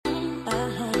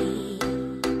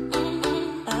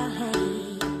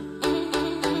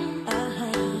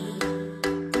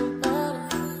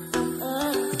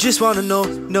just wanna know,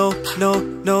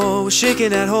 we're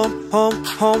shaking at home,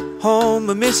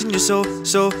 we're missing you so.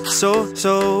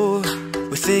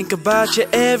 We think about you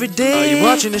every day. Are you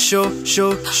watching the show?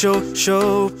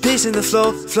 Pacing the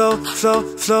flow,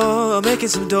 making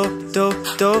some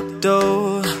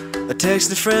dough. A text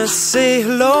to friends to say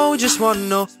hello, just wanna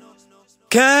know.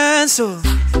 Cancel.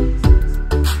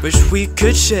 Wish we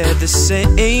could share the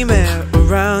same air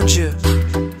around you.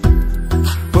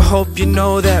 We hope you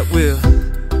know that we'll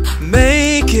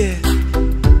make it,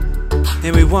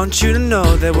 and we want you to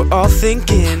know that we're all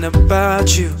thinking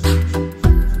about you.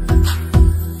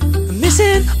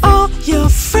 Missing all your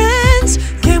friends,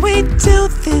 can't wait till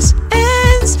this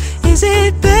ends. Is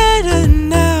it better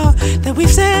now that we've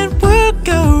sent work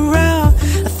around?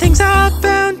 Things are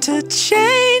bound to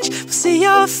change, we'll see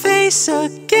your face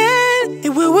again.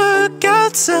 It will work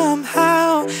out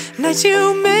somehow, nights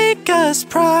you make us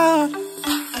proud.